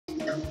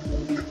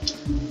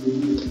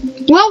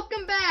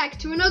Welcome back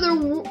to another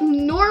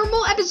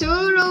normal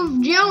episode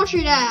of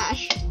Geometry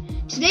Dash.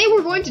 Today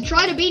we're going to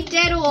try to beat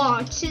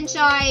Deadlocked since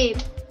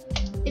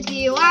it's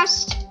the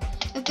last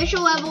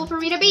official level for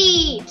me to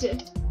beat.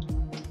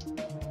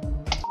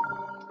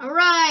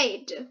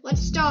 Alright,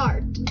 let's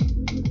start.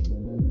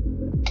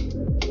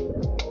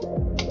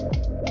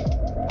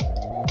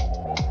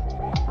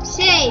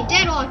 Say,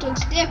 Deadlocked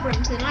looks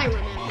different than I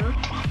remember.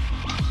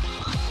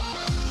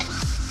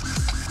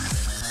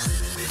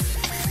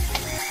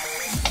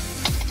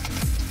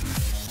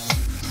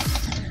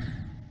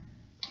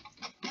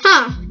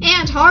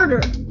 And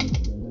harder.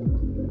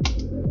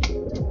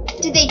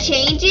 Did they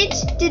change it?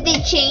 Did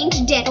they change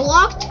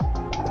Deadlocked?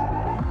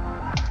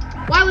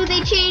 Why would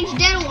they change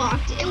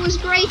Deadlocked? It was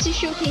great to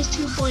showcase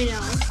 2.0.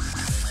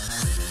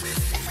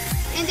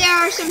 And there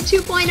are some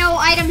 2.0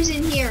 items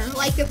in here,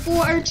 like the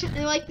four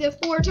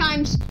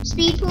times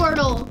speed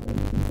portal.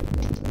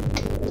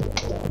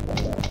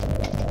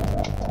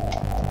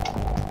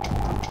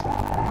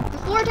 The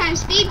 4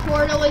 times speed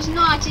portal is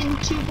not in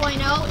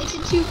 2.0, it's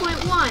in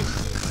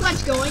 2.1.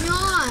 What's going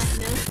on?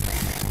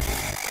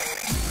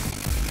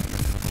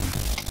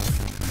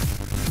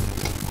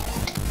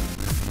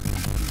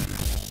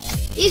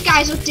 These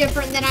guys look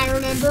different than I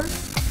remember.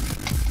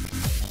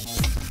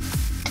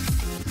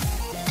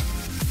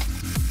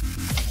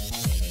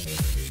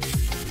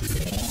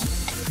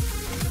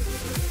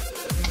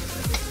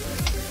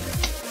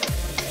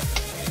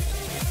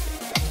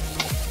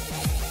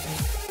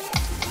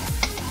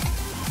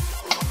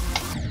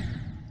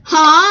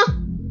 Huh?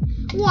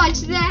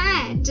 What's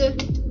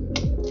that?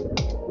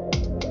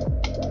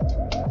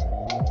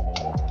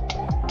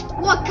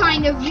 What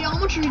kind of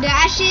Geometry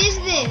Dash is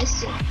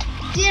this?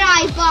 Did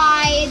I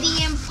buy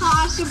the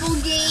Impossible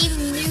Game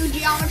new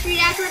Geometry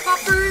Dash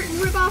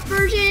rip-off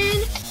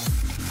version?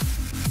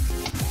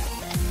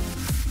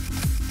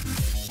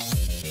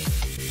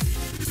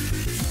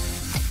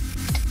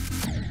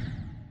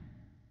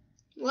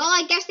 Well,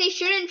 I guess they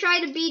shouldn't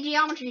try to beat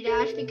Geometry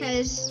Dash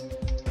because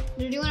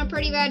they're doing a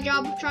pretty bad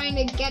job of trying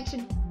to get to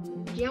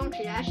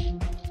Geometry Dash.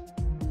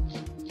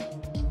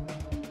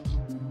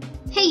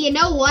 Hey, you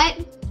know what?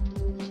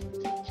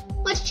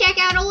 Let's check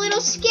out a little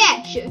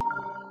sketch.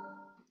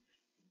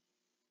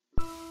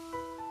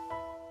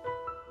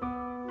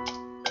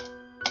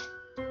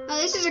 Oh,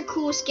 this is a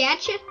cool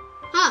sketch.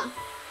 Huh.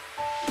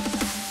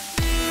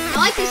 I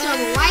like this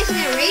level. Why isn't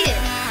it rated?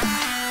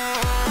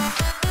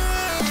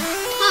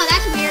 Oh,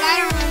 that's weird. I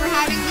don't remember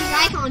having these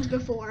icons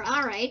before.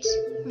 Alright.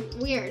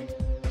 Weird.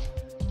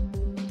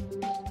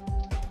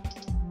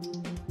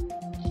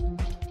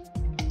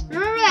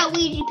 Remember that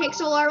Luigi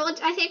pixel art?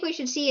 I think we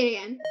should see it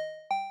again.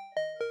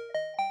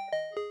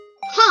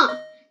 Huh,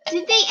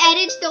 did they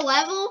edit the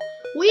level?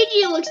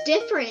 Luigi looks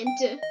different.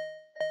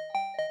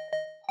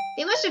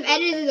 They must have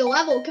edited the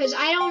level because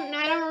I don't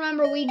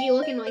remember Luigi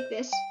looking like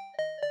this.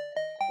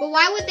 But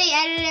why would they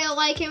edit it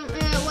like him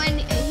when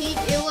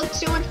it looked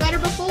so much better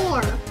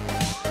before?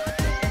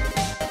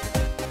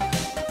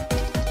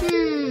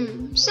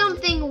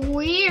 Something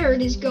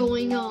weird is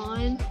going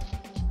on.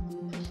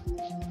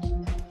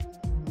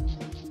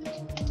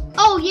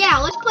 Oh yeah,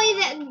 let's play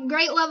that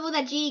great level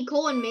that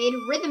GD::COLON made,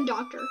 Rhythm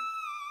Doctor.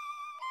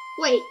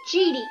 Wait,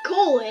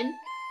 GD::COLON?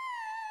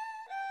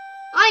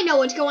 I know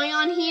what's going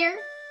on here.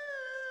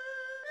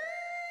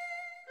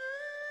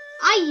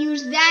 I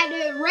used that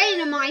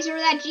randomizer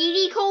that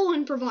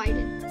GD::COLON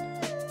provided.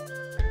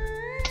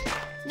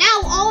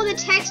 Now all the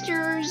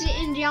textures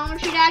in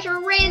Geometry Dash are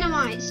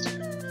randomized.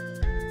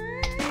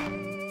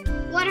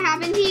 What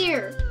happened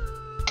here?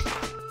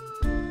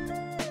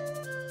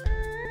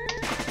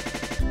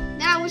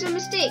 That was a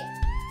mistake.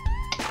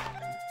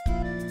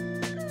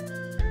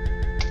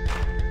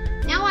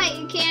 Now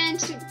I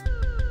can't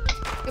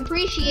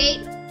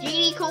appreciate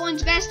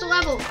GD::COLON's best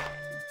level.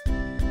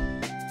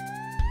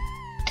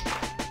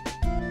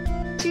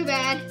 Too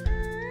bad.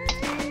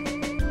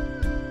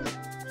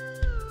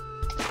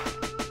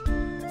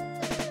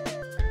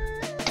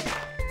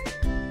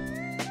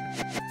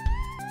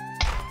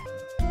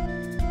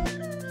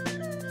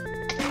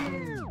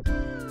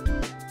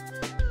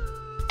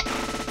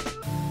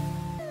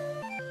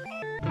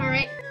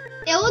 Alright.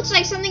 It looks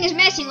like something is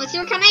messing with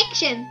your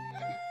connection.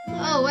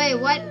 Oh, wait,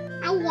 what?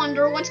 I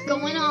wonder what's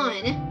going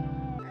on.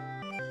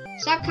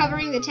 Stop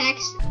covering the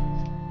text.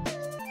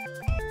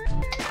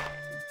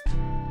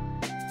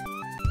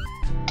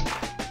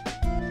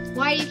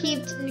 Why do you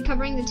keep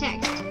covering the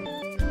text?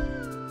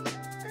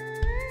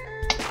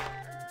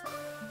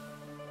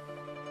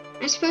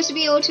 I'm supposed to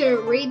be able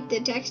to read the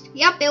text.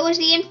 Yup, it was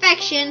the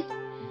infection.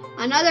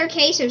 Another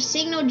case of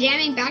signal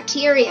jamming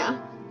bacteria.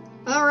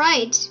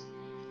 Alright.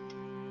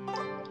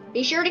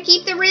 Be sure to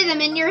keep the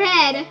rhythm in your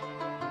head.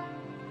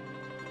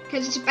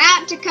 Because it's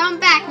about to come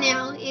back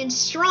now, and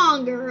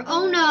stronger.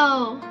 Oh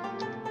no.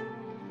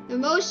 The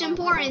most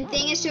important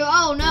thing is to,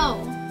 oh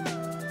no.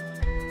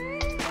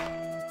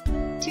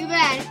 Too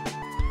bad.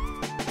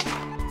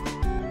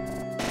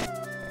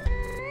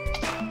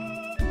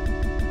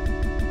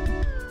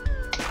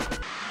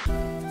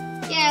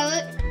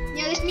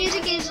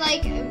 music is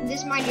like,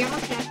 this is my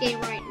Minecraft game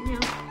right now.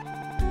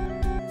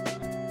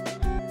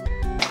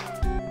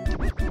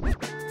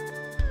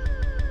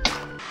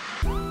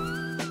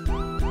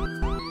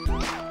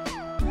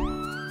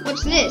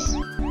 What's this?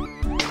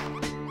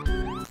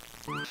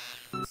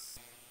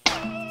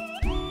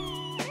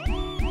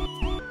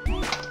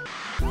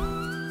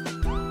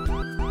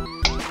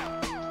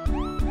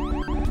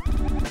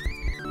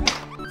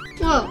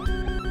 Whoa.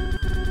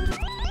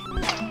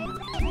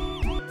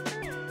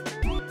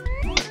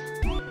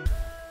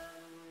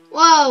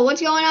 Whoa,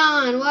 what's going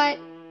on? What?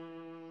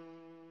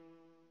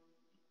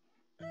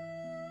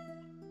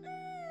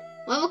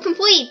 Level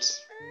complete.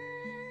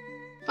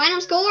 Final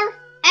score?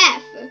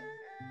 F.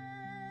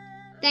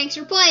 Thanks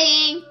for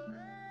playing.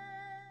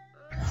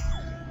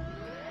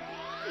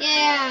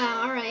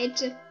 Yeah,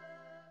 alright.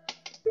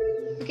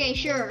 Okay,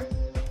 sure.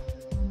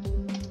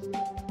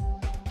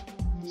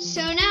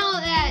 So now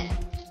that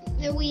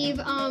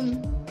we've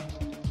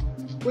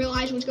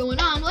realized what's going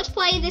on, let's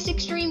play this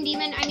extreme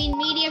demon,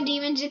 medium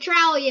demon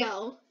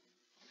Zetralio.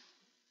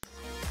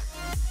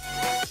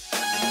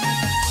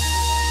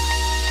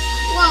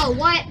 Whoa,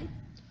 what?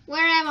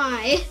 Where am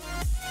I?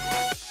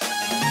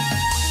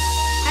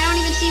 I don't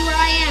even see where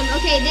I am.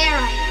 Okay, there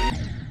I am.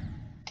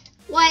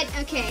 What?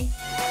 Okay.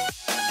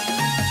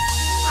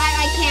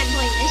 I can't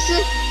play this.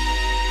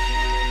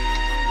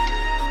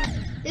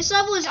 This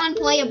level is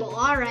unplayable.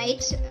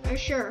 Alright,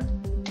 sure.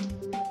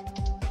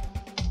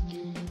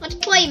 Let's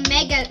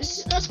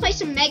play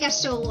some Mega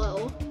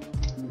Solo.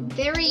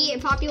 Very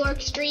popular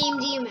extreme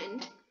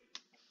demon.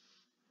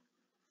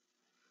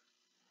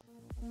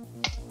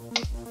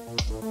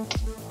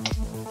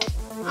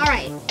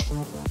 Alright.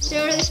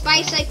 So the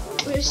spikes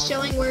was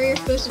showing where you're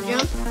supposed to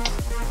jump.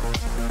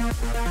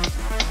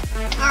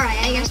 Alright,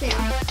 I guess they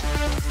are.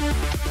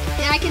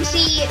 And I can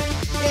see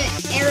the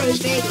arrows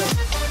vaguely.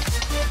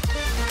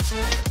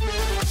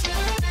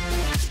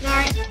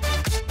 Alright.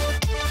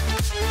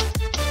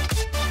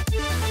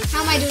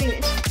 How am I doing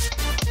this?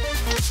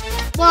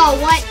 Whoa,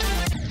 what?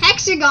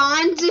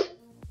 Hexagons?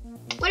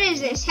 What is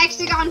this?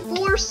 Hexagon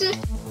Force?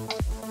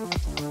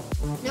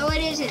 No,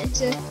 it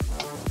isn't.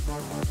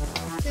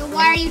 Then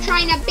why are you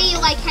trying to be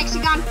like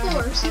Hexagon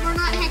Force? You are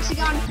not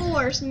Hexagon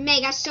Force,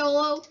 Mega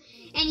Solo,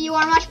 and you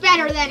are much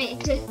better than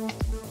it.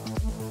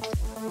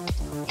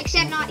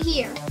 Except not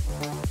here.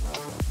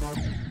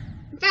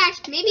 In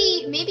fact,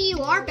 maybe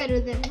you are better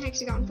than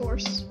Hexagon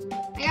Force.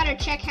 I gotta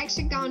check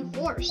Hexagon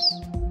Force.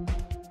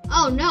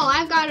 Oh no,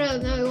 I've got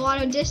a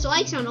lot of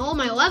dislikes on all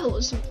my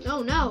levels.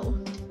 Oh no.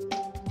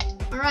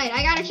 Alright,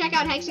 I gotta check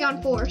out Hexagon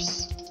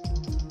Force.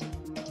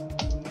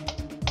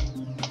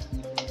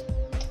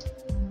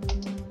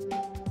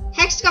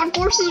 Hexagon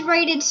Force is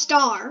rated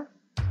star.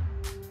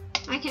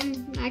 I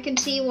can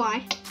see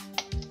why.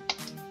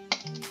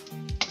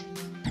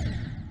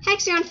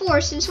 Hexagon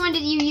Force, since when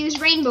did you use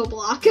Rainbow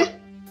Block?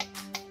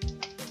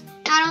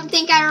 I don't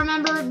think I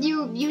remember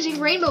you using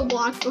Rainbow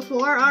Block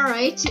before.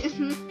 Alright.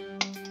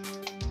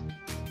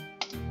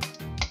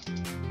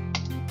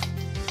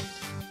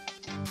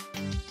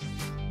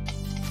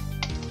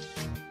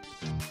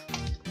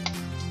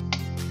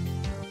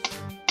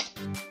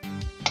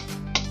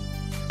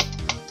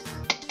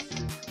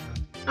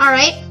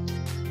 Alright.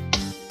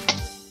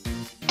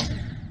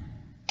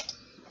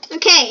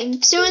 Okay,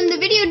 so in the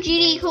video,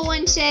 GD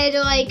said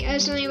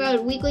something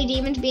about weekly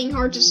demons being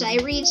hard to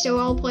sight read, so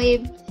I'll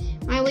play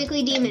my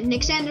weekly demon,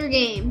 Nixander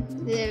game,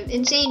 the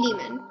insane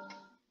demon.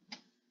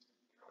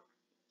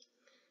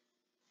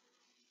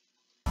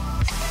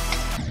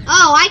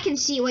 Oh, I can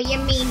see what you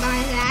mean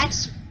by that.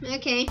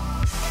 Okay.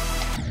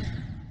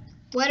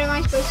 What am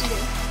I supposed to do?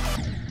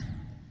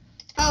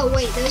 Oh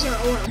wait, those are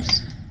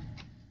orbs.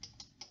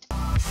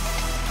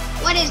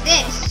 What is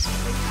this?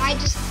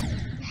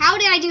 How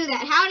did I do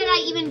that? How did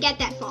I even get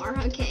that far?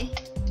 Okay.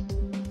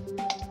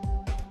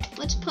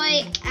 Let's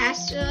play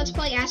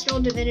Astral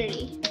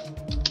Divinity.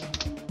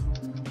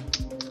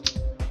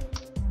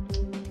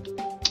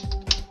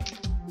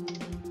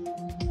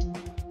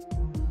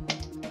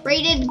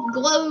 Rated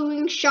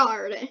glowing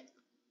shard.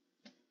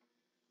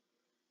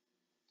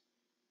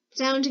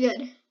 Sounds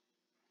good.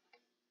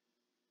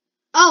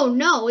 Oh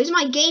no, is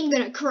my game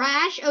gonna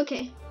crash?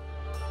 Okay.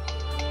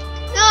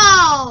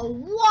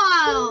 Oh,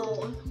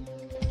 wow!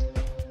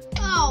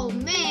 Oh,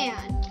 man.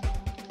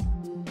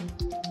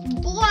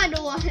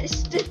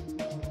 Bloodlust.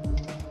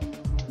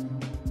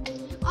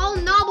 All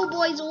Noble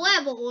Boy's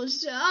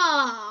levels.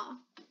 Ah.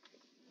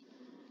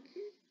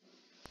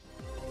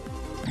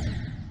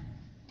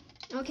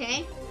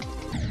 Okay.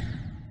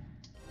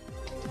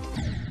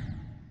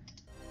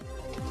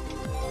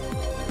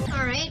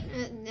 Alright,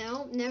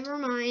 no, never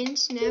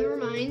mind.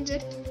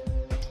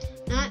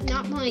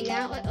 Not playing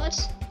that.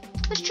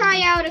 Let's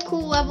try out a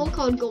cool level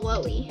called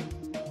Glowy.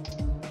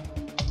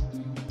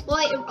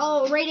 Well,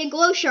 oh, rated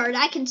glow shard.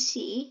 I can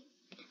see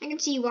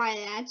why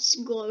that's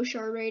glow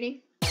shard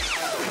rating.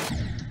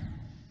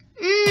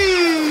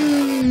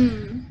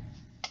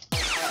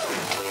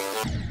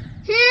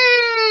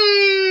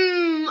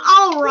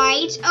 All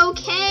right.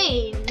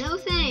 Okay. No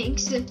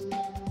thanks.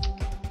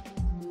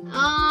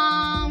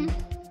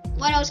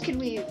 What else could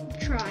we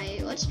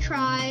try? Let's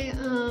try,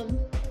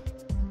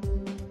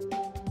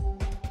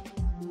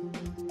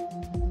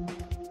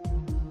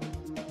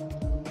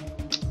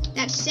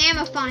 that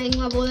Samifying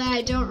level that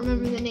I don't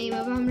remember the name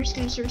of. I'm just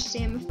gonna search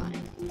Samifying.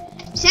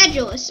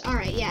 Sedulous.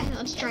 Alright, yeah,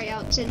 let's try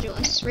out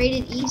Sedulous.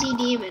 Rated easy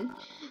demon.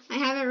 I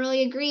don't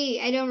really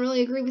agree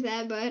with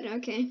that, but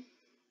okay.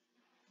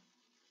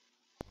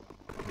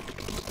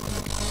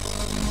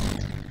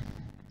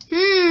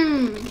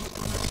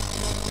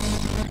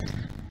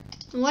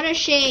 What a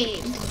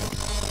shame.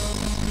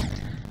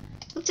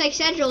 Looks like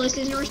Sedulous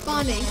isn't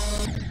responding.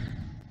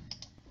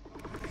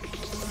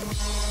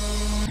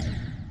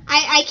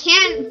 I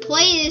can't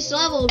play this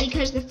level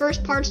because the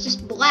first part's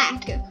just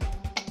black.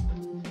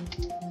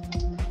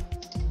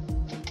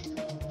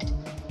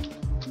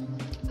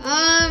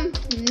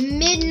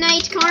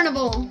 Midnight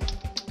Carnival.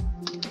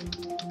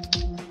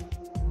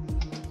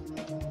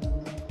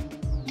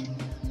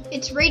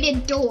 It's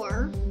rated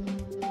door.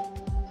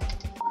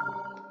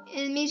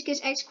 And the music is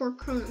X-Core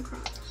Chrono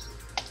Cross.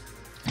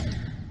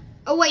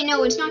 Oh wait,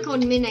 no, it's not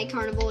called Midnight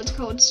Carnival, it's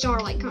called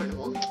Starlight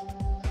Carnival.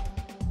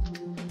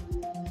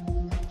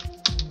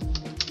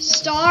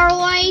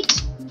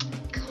 Starlight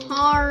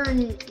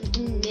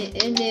Carnival.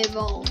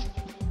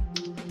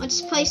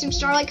 Let's play some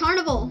Starlight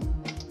Carnival.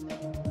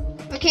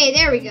 Okay,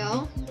 there we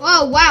go.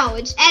 Oh wow,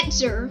 it's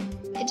Etzer.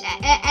 It's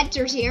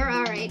Etzer's here,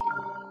 alright.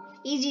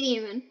 Easy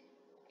demon.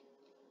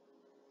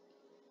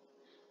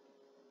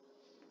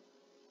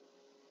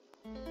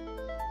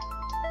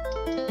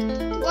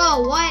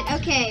 Whoa, what?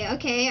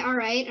 Okay,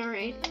 alright.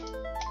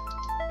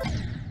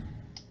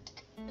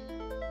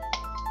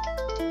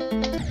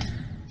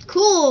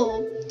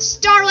 Cool!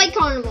 Starlight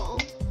Carnival.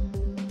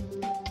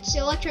 It's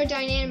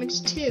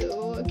Electrodynamics 2,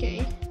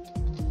 okay.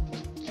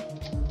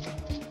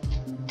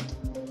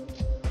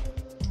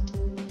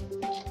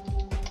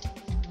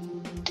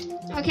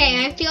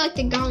 Okay, I feel like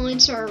the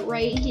gauntlets are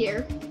right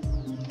here.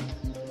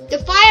 The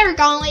fire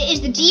gauntlet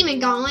is the demon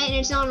gauntlet and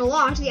it's not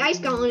unlocked. The ice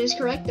gauntlet is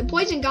correct. The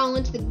poison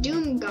gauntlet's the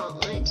doom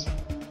gauntlet.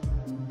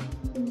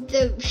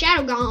 The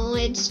shadow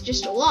gauntlet's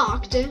just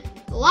locked. The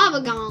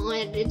lava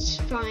gauntlet, it's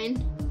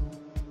fine.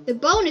 The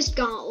bonus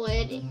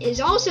gauntlet is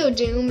also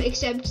doom,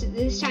 except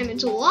this time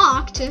it's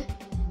locked.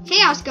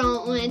 Chaos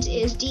gauntlet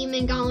is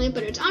demon gauntlet,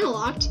 but it's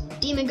unlocked.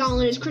 Demon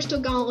gauntlet is crystal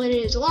gauntlet,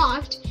 it is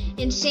locked.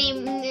 And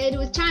same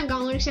with time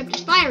gauntlet, except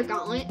it's fire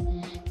gauntlet.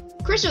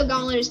 Crystal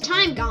gauntlet is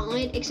time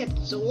gauntlet, except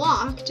it's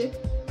locked.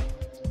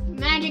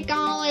 Magic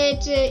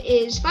gauntlet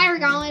is fire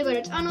gauntlet, but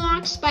it's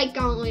unlocked. Spike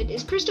gauntlet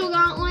is crystal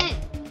gauntlet.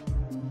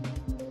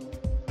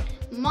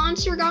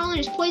 Monster gauntlet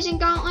is poison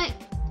gauntlet.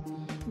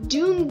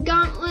 Doom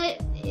gauntlet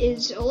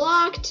is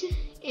locked,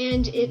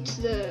 and it's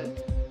the...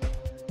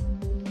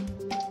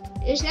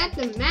 Is that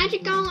the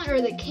magic gauntlet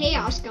or the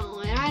chaos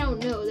gauntlet? I don't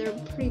know, they're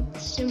pretty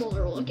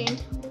similar looking.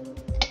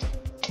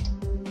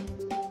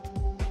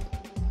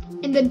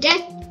 And the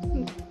death...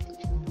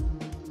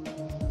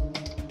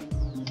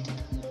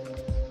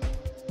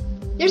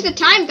 There's the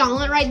time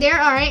gauntlet right there,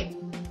 alright.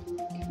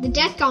 The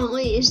death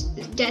gauntlet is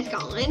the death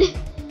gauntlet.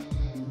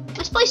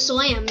 Let's play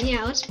Slam,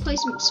 yeah, let's play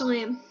some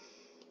Slam.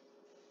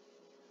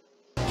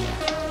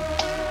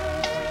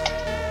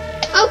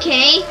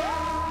 Okay.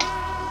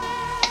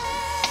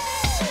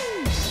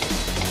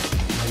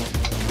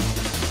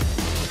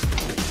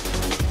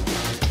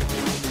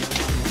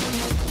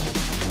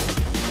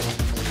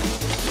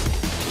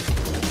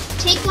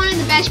 Take one of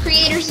the best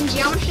creators in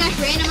Geometry Dash,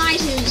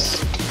 randomizes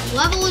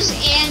levels,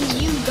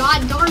 and you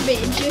got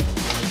garbage.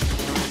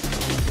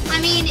 I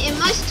mean,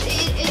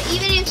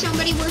 even if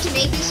somebody were to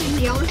make this in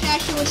Geometry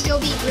Dash, it would still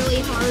be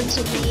really hard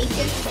to make.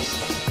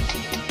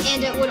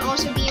 And it would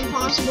also be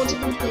impossible to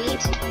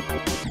complete.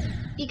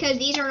 Because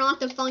these are not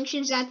the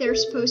functions that they're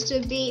supposed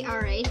to be.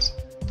 Alright.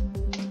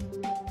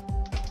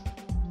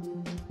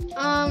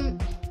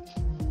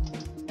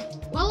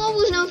 What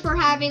level is known for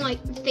having, like,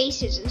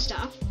 faces and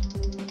stuff?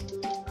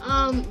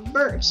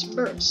 Burts.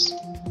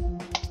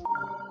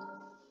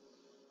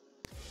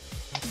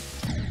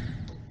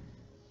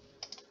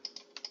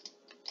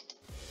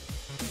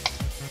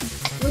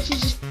 Which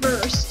is just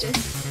burst.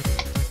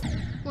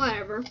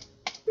 Whatever.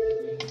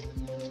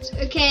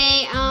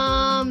 Okay,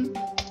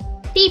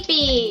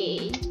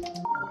 Pee-pee.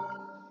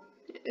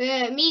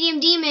 Medium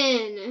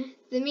demon.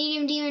 The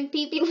medium demon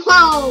Pee-pee.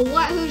 Whoa,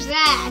 who's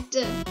that?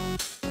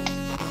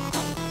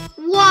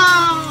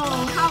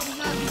 Whoa!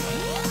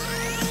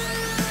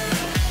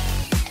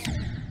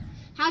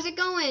 How's it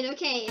going?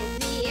 Okay,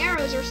 the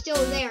arrows are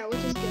still there, which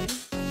is good.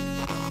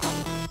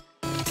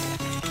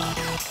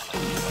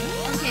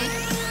 Okay.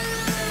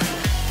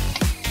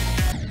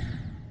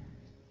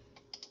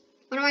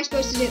 What am I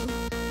supposed to do?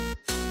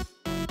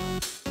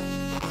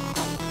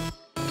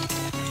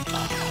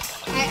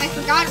 I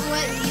forgot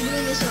what you do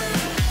in this order.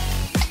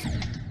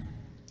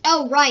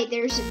 Oh right,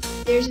 there's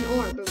an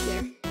orb over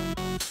there.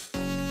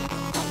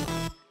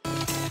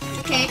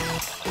 Okay.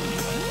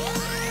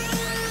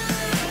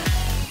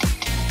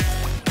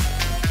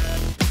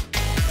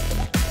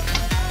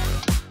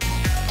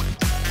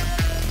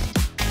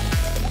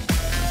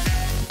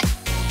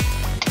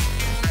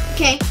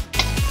 Okay.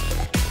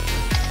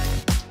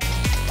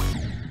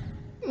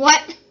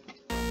 What?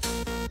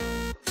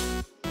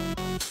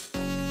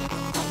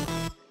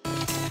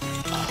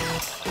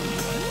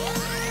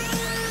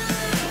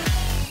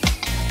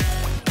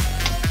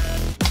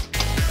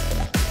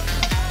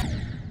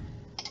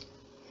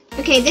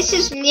 Okay, this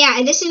is,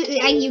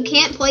 you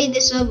can't play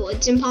this level.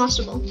 It's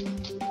impossible.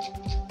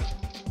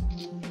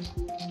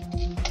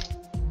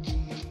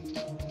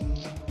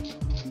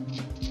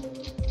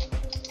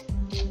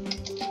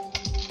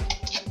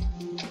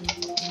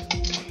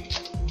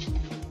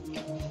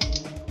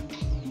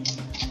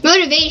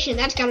 Motivation,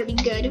 that's gotta be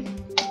good.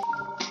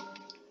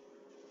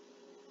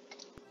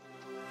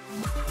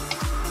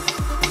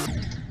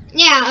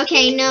 Yeah,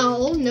 okay,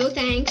 no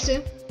thanks.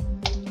 Could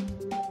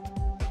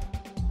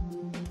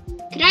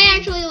I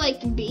actually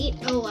like beat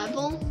a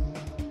level?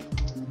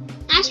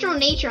 Astro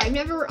Nature, I've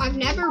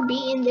never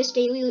beaten this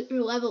daily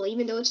level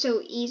even though it's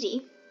so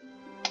easy.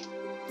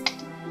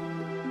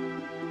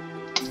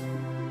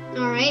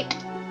 Alright.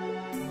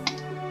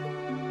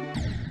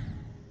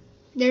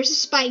 There's a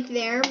spike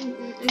there.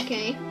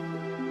 Okay.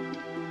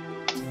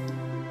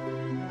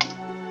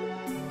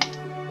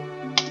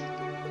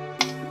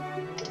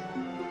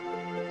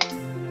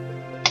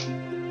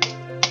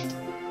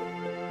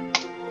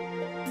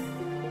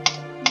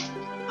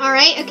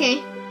 Alright,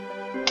 okay.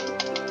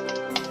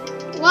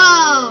 Whoa,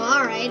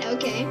 alright,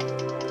 okay.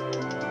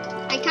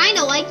 I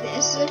kinda like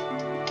this.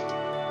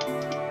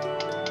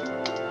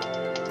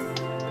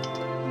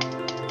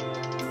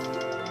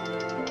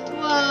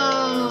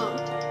 Whoa.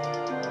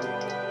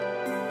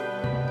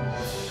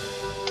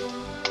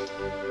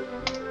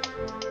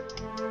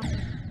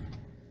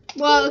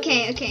 Whoa,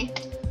 okay.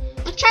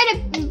 Let's try to,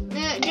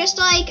 just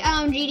like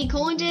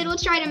GDCOLON did,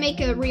 let's try to make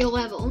a real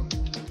level.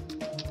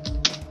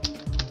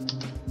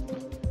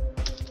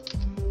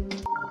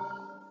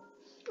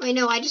 Wait,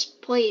 no, I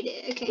just played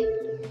it, okay.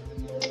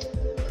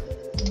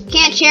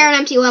 Can't share an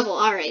empty level,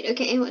 alright,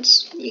 okay,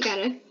 let's go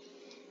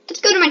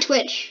to my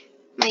Twitch.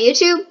 My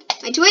YouTube,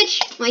 my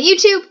Twitch, my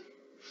YouTube.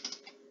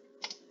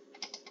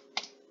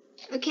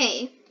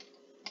 Okay.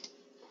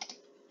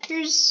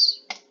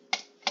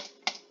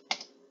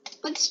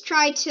 Let's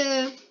try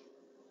to...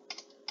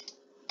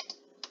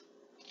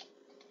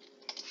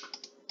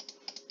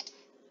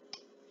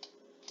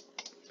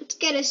 Let's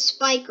get a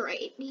spike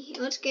right.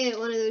 Let's get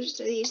one of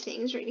these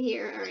things right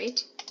here,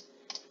 alright.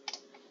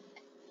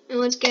 And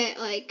let's get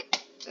like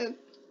a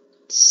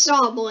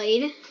saw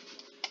blade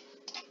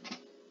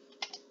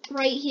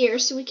right here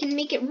so we can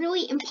make it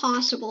really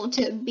impossible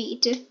to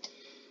beat.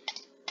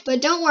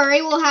 But don't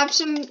worry, we'll have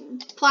some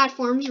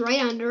platforms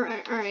right under,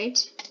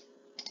 alright.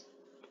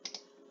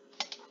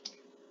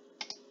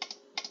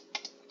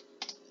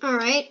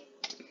 Alright.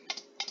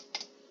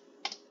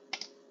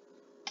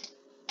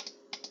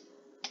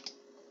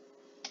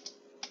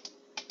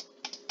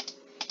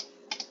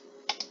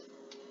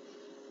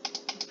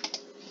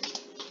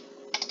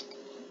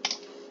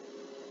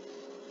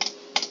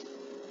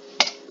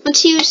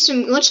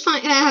 Let's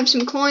have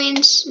some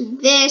coins,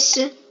 this,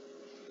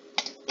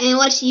 and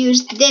let's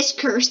use this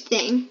cursed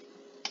thing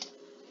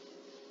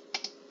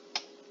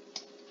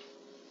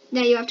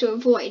that you have to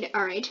avoid.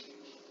 Alright.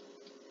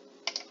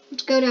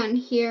 Let's go down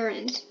here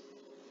and,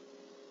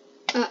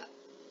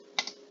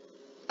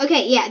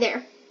 okay, yeah,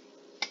 there.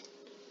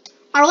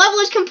 Our level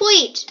is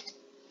complete.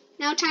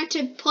 Now time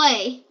to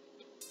play.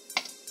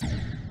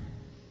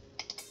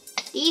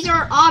 These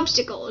are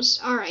obstacles.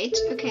 Alright,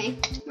 okay.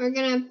 We're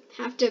gonna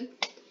have to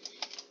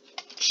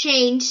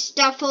change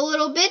stuff a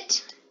little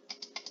bit.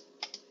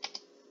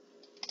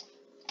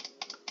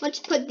 Let's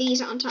put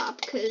these on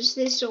top because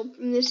this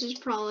is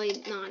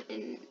probably not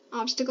an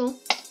obstacle.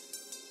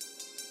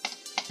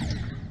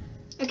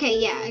 Okay,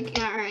 yeah,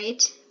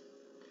 alright.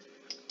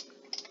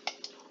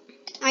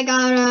 I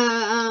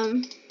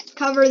gotta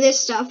cover this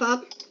stuff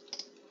up.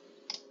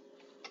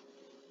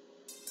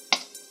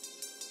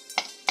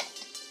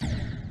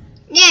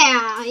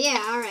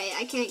 Yeah, alright,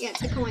 I can't get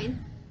the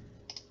coin.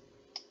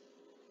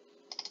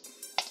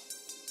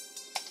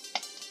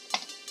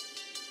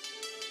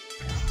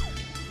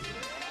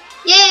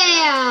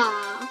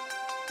 Yeah!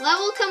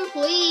 Level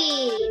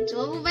complete!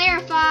 Level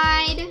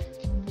verified!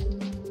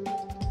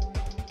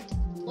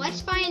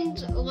 Let's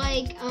find,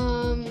 like,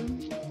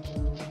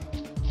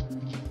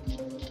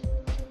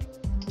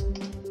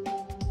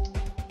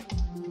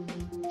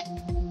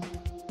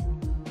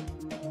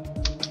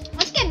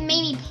 let's get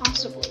maybe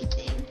possibly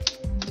thing.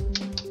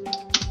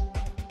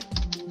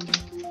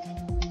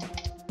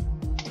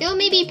 It'll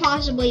maybe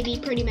possibly be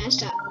pretty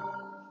messed up.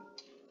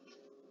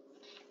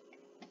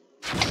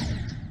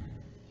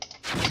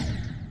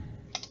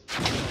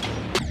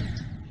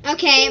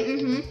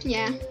 Okay,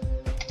 yeah.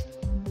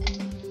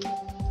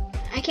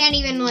 I can't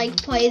even, like,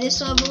 play this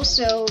level,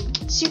 so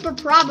super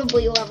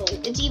probably level.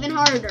 It's even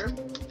harder.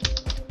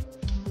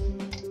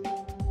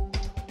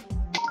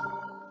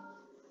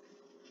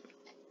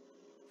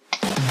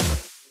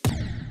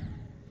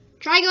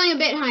 Try going a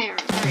bit higher.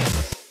 Alright.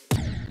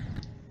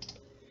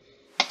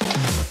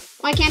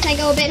 Why can't I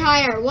go a bit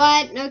higher?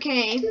 What?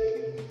 Okay.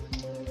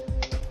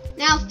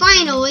 Now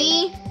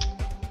finally,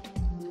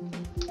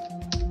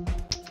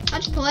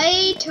 let's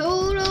play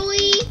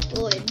totally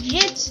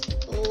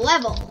legit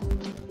level.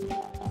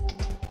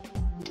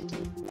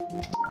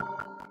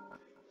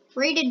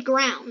 Rated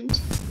ground.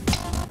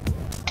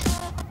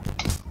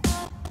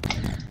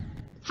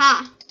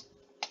 Ha.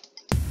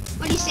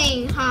 What are you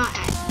saying ha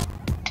at?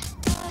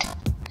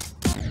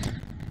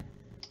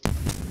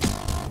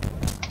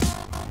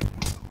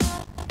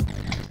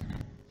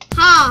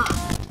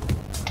 Ha.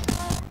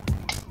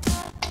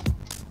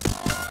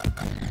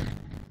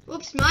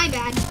 Oops, my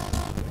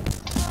bad.